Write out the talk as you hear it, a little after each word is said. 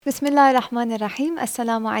Bismillah ar-Rahman ar-Rahim.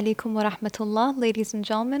 Assalamu alaikum wa rahmatullah. Ladies and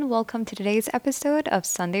gentlemen, welcome to today's episode of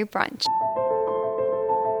Sunday Brunch.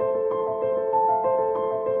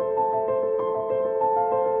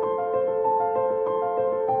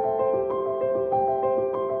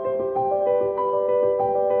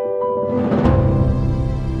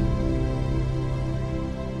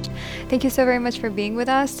 Thank you so very much for being with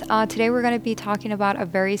us. Today we're going to be talking about a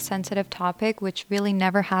very sensitive topic which really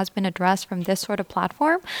never has been addressed from this sort of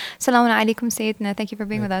platform. Assalamu alaikum Sayyidina. Thank you for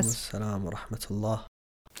being with us. Assalamu wa rahmatullah.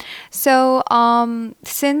 So,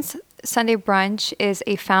 since Sunday Brunch is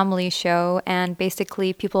a family show and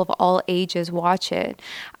basically people of all ages watch it,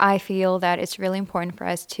 I feel that it's really important for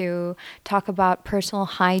us to talk about personal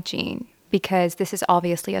hygiene, because this is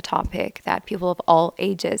obviously a topic that people of all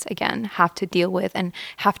ages, again, have to deal with and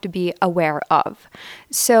have to be aware of.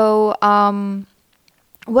 So,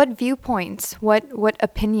 what viewpoints, what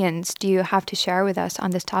opinions do you have to share with us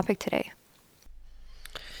on this topic today?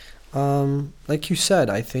 Like you said,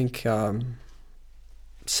 I think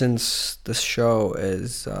since this show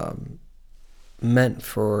is meant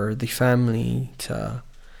for the family to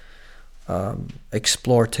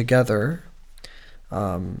explore together,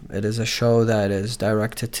 it is a show that is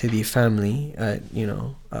directed to the family at,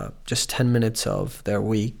 just 10 minutes of their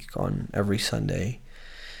week on every Sunday.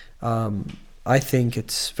 I think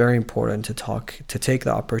it's very important to take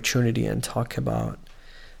the opportunity and talk about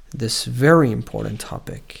this very important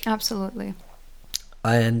topic. Absolutely.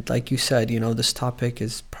 And like you said, this topic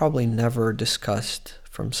is probably never discussed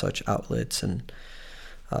from such outlets and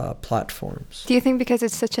platforms. Do you think because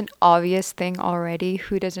it's such an obvious thing already,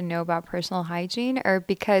 who doesn't know about personal hygiene, or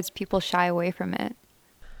because people shy away from it?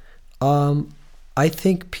 I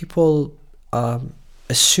think people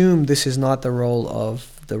assume this is not the role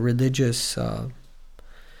of the religious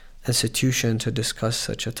institution to discuss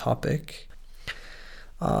such a topic.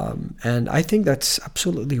 And I think that's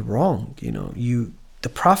absolutely wrong. The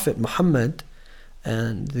Prophet Muhammad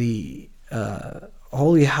and the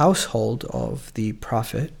holy household of the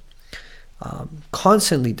Prophet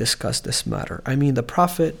constantly discussed this matter. I mean, the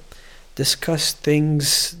Prophet discussed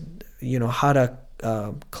things, how to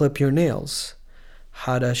clip your nails,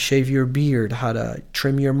 how to shave your beard, how to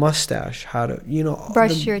trim your mustache, how to,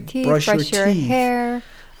 brush your teeth, brush your hair.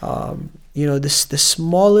 The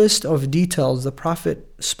smallest of details, the Prophet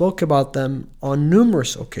spoke about them on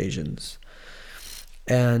numerous occasions.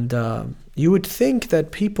 And you would think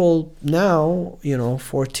that people now,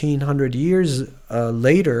 1400 years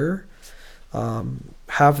later,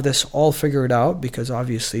 have this all figured out, because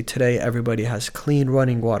obviously today everybody has clean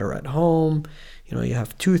running water at home. You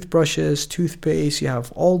have toothbrushes, toothpaste, you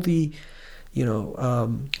have all the,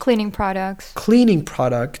 cleaning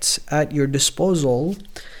products at your disposal.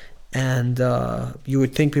 And you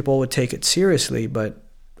would think people would take it seriously, but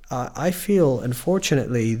I feel,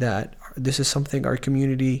 unfortunately, that this is something our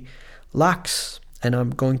community lacks. And I'm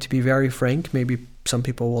going to be very frank, maybe some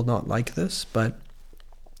people will not like this, but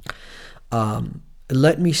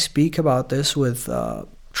let me speak about this with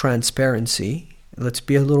transparency. Let's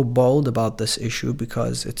be a little bold about this issue,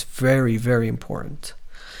 because it's very, very important.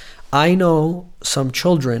 I know some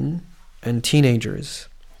children and teenagers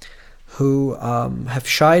who have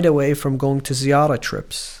shied away from going to ziyara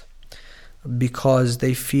trips because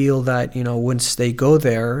they feel that, once they go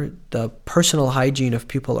there, the personal hygiene of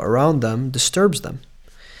people around them disturbs them.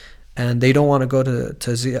 And they don't want to go to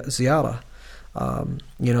ziyara.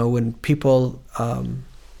 When people,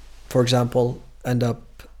 for example, end up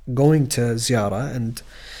going to ziyara and,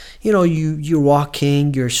 you're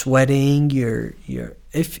walking, you're sweating,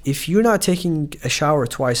 if you're not taking a shower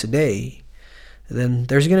twice a day, then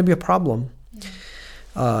there's going to be a problem.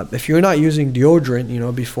 If you're not using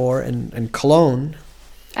deodorant, before and cologne,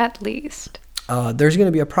 at least, there's going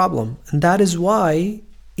to be a problem. And that is why,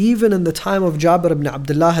 even in the time of Jabir ibn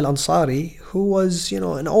Abdullah al-Ansari, who was,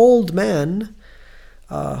 an old man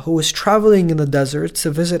who was traveling in the desert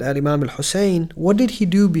to visit Imam al-Hussein, what did he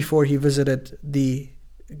do before he visited the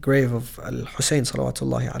grave of al-Hussein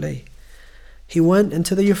salawatullahi alayhi? He went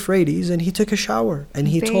into the Euphrates and he took a shower, and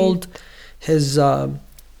he told his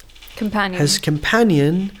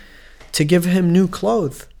companion to give him new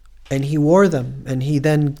clothes, and he wore them, and he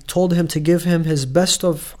then told him to give him his best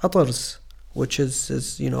of atars, which is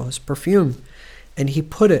his perfume, and he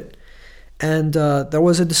put it. And there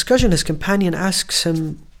was a discussion. His companion asks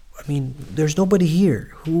him, there's nobody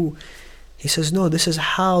here. He says, no, this is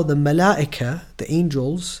how the malaika, the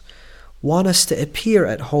angels, want us to appear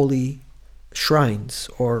at holy shrines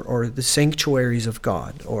or the sanctuaries of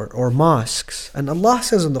God or mosques. And Allah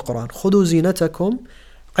says in the Quran, خُذُوا زِينَتَكُمْ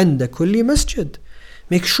عِنْدَ كُلِّ مَسْجِدٍ.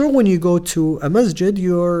 Make sure when you go to a masjid,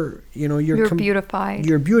 you're beautified.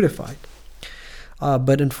 You're beautified.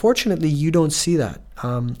 But unfortunately, you don't see that.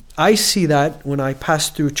 I see that when I pass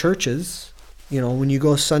through churches. When you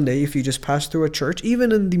go Sunday, if you just pass through a church,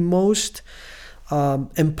 even in the most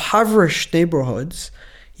impoverished neighborhoods,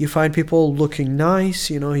 you find people looking nice.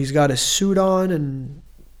 He's got a suit on and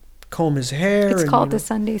comb his hair. It's called the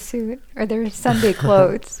Sunday suit, or their Sunday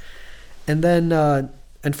clothes. And then,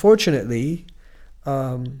 unfortunately,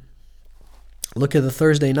 look at the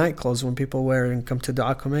Thursday night clothes when people wear and come to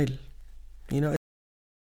Dua Kumail.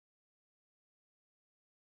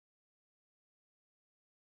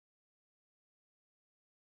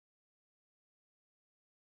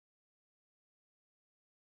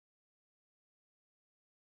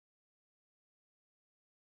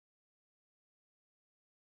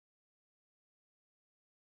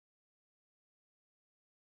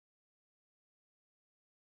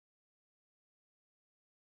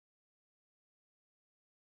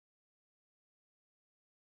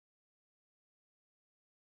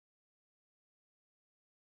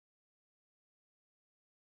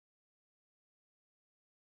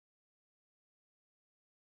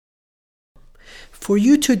 For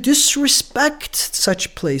you to disrespect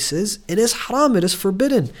such places, it is haram, it is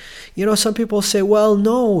forbidden. Some people say, well,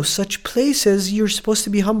 no, such places, you're supposed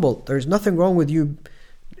to be humble. There's nothing wrong with you.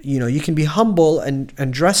 You can be humble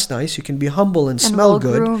and dress nice. You can be humble and smell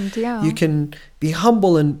good. Well-groomed, yeah. You can be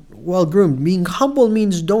humble and well-groomed. Being humble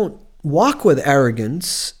means don't walk with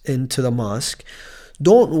arrogance into the mosque.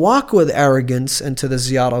 Don't walk with arrogance into the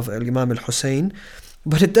ziyara of Imam al-Hussein.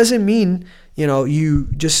 But it doesn't mean you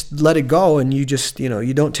just let it go and you just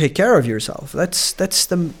you don't take care of yourself. That's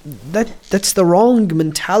the wrong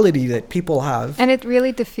mentality that people have, and it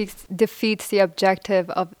really defeats the objective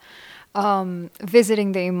of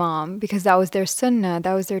visiting the Imam, because that was their sunnah,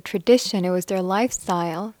 that was their tradition, it was their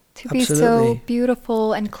lifestyle to be so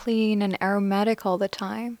beautiful and clean and aromatic all the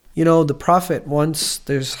time. The Prophet once,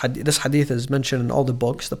 this hadith is mentioned in all the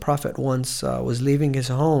books. The Prophet once was leaving his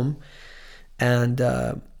home, and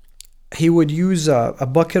he would use a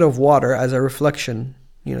bucket of water as a reflection,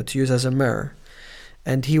 to use as a mirror.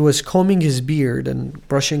 And he was combing his beard and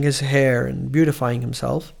brushing his hair and beautifying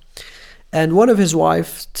himself. And one of his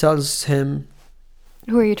wives tells him,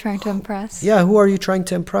 who are you trying to impress? Yeah, who are you trying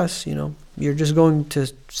to impress? You're just going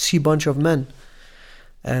to see a bunch of men.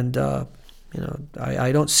 And,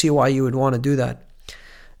 I don't see why you would want to do that.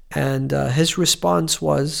 And his response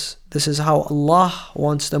was, this is how Allah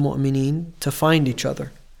wants the mu'mineen to find each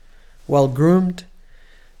other. Well-groomed,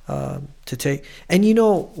 to take... And you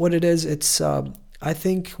know what it is? It's, I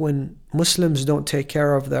think when Muslims don't take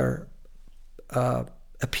care of their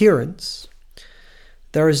appearance,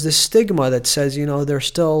 there is this stigma that says, they're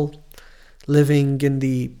still living in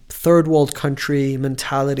the third world country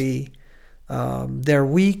mentality. They're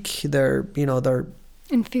weak. They're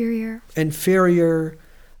inferior.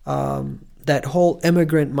 That whole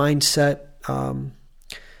immigrant mindset.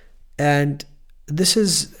 And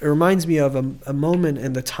this reminds me of a moment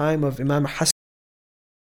in the time of Imam Hassan.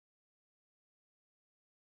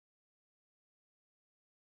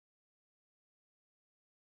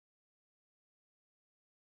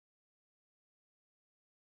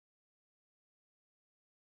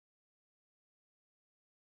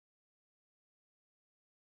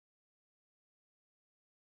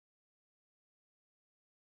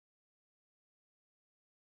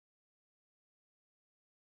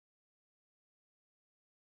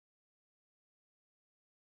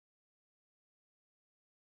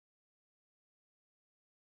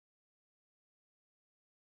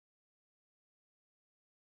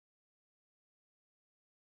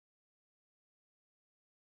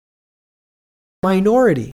 Minority.